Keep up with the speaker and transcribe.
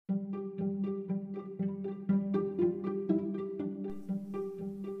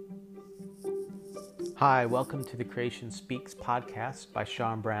Hi, welcome to the Creation Speaks podcast by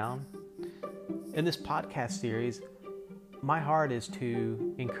Sean Brown. In this podcast series, my heart is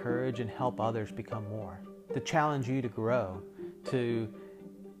to encourage and help others become more, to challenge you to grow, to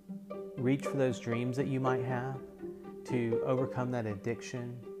reach for those dreams that you might have, to overcome that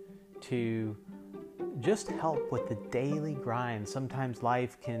addiction, to just help with the daily grind. Sometimes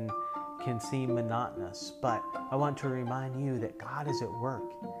life can seem monotonous, but I want to remind you that God is at work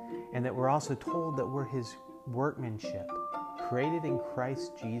and that we're also told that we're His workmanship, created in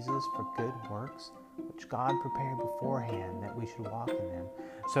Christ Jesus for good works, which God prepared beforehand that we should walk in them.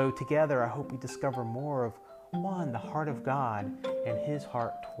 So together, I hope we discover more of, one, the heart of God and His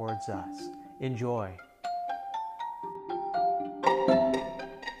heart towards us. Enjoy.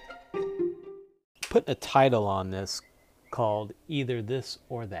 Put a title on this called Either This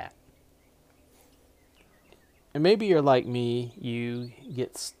or That. And maybe you're like me, you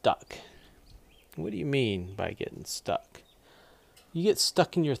get stuck. What do you mean by getting stuck? You get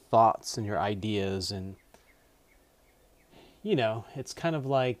stuck in your thoughts and your ideas, and it's kind of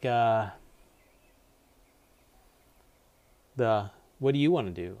like the what do you want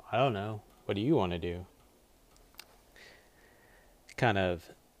to do? I don't know. What do you want to do? Kind of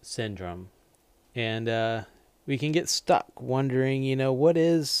syndrome. And we can get stuck wondering, what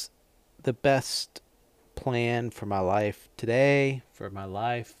is the best plan for my life today, for my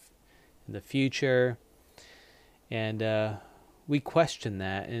life in the future. And we question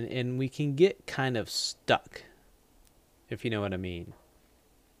that, and we can get kind of stuck, if you know what I mean.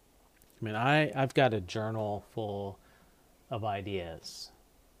 I've got a journal full of ideas,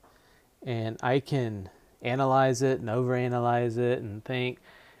 and I can analyze it and overanalyze it and think,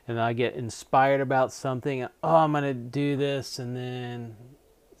 and I get inspired about something. Oh, I'm going to do this, and then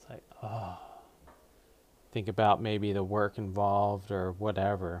it's like, oh, think about maybe the work involved or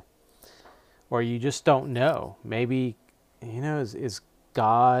whatever. Or you just don't know. Maybe, is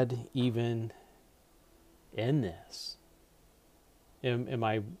God even in this? Am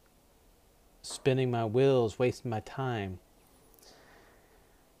I spinning my wheels, wasting my time?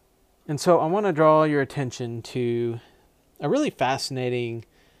 And so I want to draw your attention to a really fascinating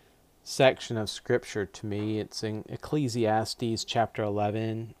section of Scripture to me. It's in Ecclesiastes chapter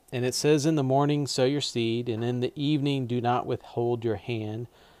 11. And it says, "In the morning sow your seed, and in the evening do not withhold your hand.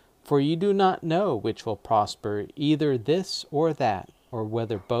 For you do not know which will prosper, either this or that, or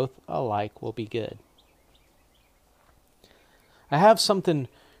whether both alike will be good." I have something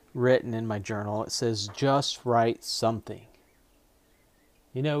written in my journal. It says, just write something.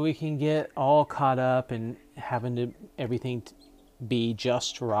 We can get all caught up in having everything be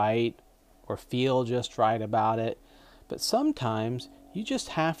just right or feel just right about it. But sometimes you just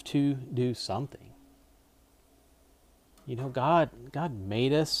have to do something. God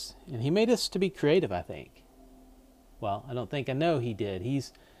made us, and He made us to be creative, I think. Well, I know He did.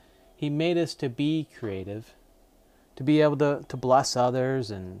 He made us to be creative, to be able to bless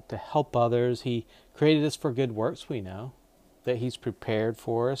others and to help others. He created us for good works, we know, that He's prepared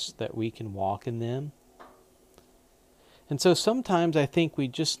for us, that we can walk in them. And so sometimes I think we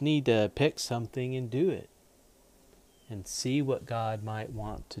just need to pick something and do it and see what God might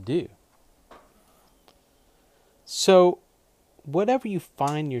want to do. So, whatever you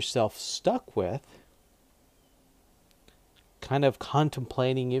find yourself stuck with, kind of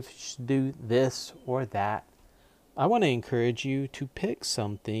contemplating if you should do this or that, I want to encourage you to pick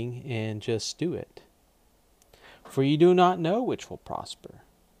something and just do it. For you do not know which will prosper.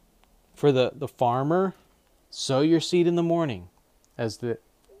 For the farmer, sow your seed in the morning, as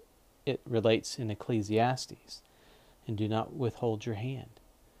it relates in Ecclesiastes, and do not withhold your hand.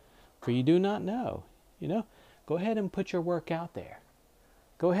 For you do not know. Go ahead and put your work out there.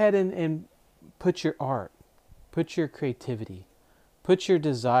 Go ahead and put your art, put your creativity, put your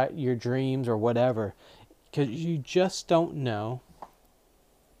desire, your dreams or whatever, because you just don't know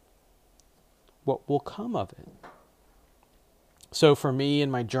what will come of it. So for me,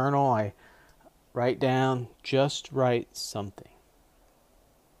 in my journal, I write down, just write something.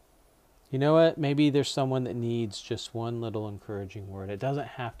 You know what? Maybe there's someone that needs just one little encouraging word. It doesn't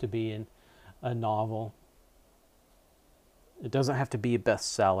have to be in a novel. It doesn't have to be a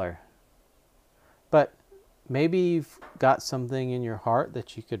bestseller. But maybe you've got something in your heart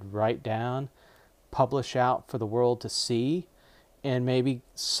that you could write down, publish out for the world to see, and maybe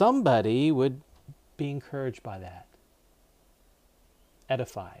somebody would be encouraged by that,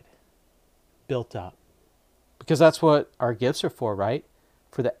 edified, built up. Because that's what our gifts are for, right?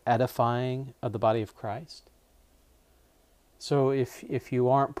 For the edifying of the body of Christ. So if you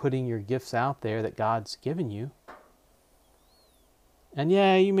aren't putting your gifts out there that God's given you, And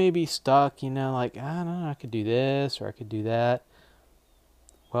yeah, you may be stuck, like, I don't know, I could do this or I could do that.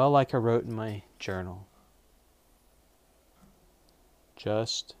 Well, like I wrote in my journal,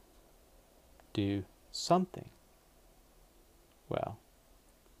 just do something. Well,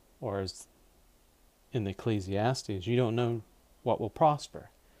 or as in the Ecclesiastes, you don't know what will prosper.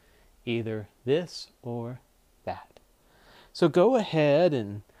 Either this or that. So go ahead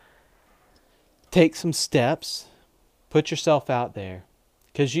and take some steps. Put yourself out there.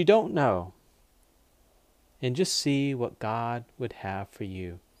 Because you don't know. And just see what God would have for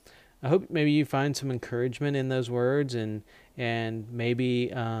you. I hope maybe you find some encouragement in those words and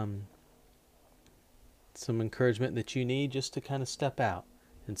maybe some encouragement that you need just to kind of step out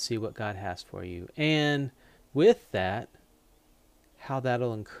and see what God has for you. And with that, how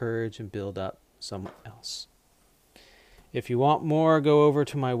that'll encourage and build up someone else. If you want more, go over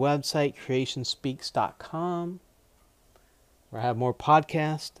to my website, creationspeaks.com, where I have more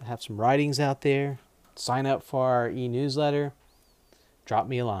podcasts. I have some writings out there. Sign up for our e-newsletter. Drop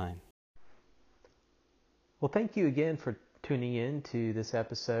me a line. Well, thank you again for tuning in to this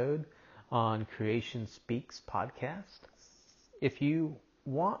episode on Creation Speaks podcast. If you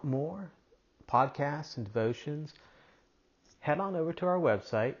want more podcasts and devotions, head on over to our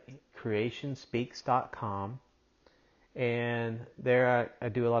website, creationspeaks.com. And there I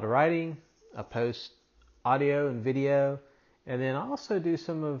do a lot of writing. I post audio and video. And then I also do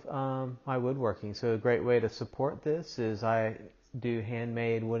some of my woodworking. So a great way to support this is I do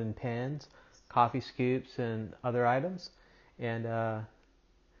handmade wooden pens, coffee scoops, and other items. And, I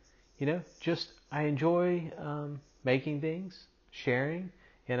enjoy making things, sharing.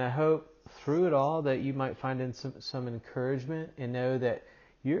 And I hope through it all that you might find some encouragement and know that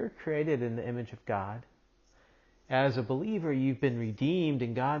you're created in the image of God. As a believer, you've been redeemed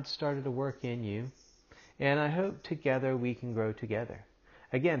and God started to work in you. And I hope together we can grow together.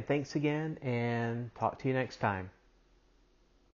 Again, thanks again and talk to you next time.